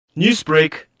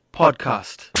Newsbreak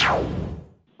Podcast.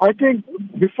 I think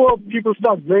before people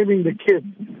start blaming the kid,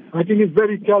 I think he's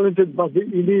very talented, but he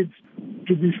needs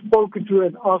to be spoken to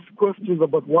and asked questions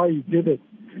about why he did it,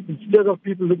 instead of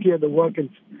people looking at the work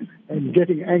and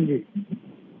getting angry.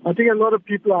 I think a lot of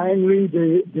people are angry.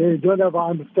 They don't have an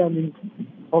understanding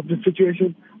of the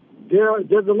situation.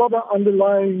 There's a lot of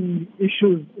underlying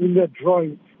issues in that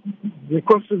drawing. The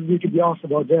questions need to be asked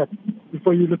about that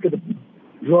before you look at the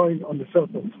drawing on the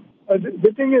surface.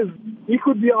 The thing is, he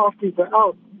could be asking for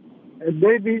out, and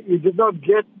maybe he did not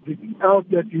get the out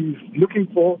that he's looking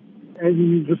for, and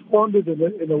he responded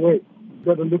in a way. You've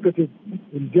got to look at it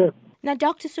in depth. Now,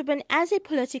 Dr. Soobben, as a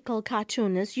political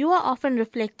cartoonist, you are often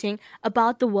reflecting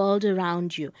about the world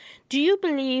around you. Do you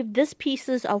believe this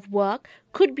pieces of work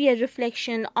could be a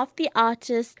reflection of the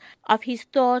artist, of his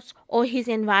thoughts or his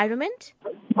environment?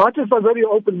 Artists are very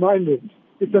open-minded.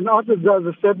 If an artist does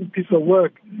a certain piece of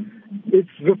work, it's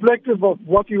reflective of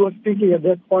what he was thinking at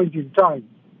that point in time,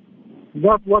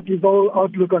 not what his whole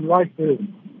outlook on life is.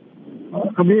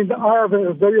 I have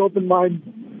a very open mind.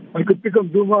 I could pick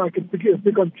on Zuma, I could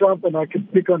pick on Trump, and I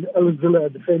could pick on Elizabeth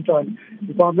at the same time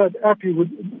if I'm not happy with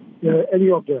any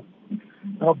of them.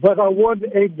 But I won't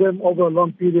hate them over a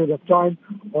long period of time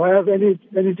or have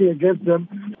anything against them.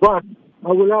 But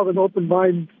I will have an open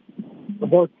mind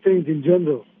about things in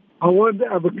general. I won't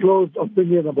have a closed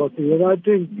opinion about things. And I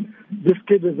think this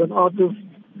kid is an artist.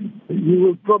 You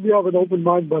will probably have an open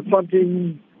mind, but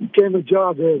something came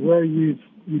ajar there where you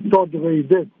thought the way he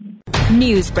did.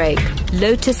 Newsbreak,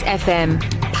 Lotus FM,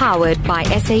 powered by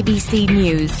SABC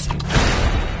News.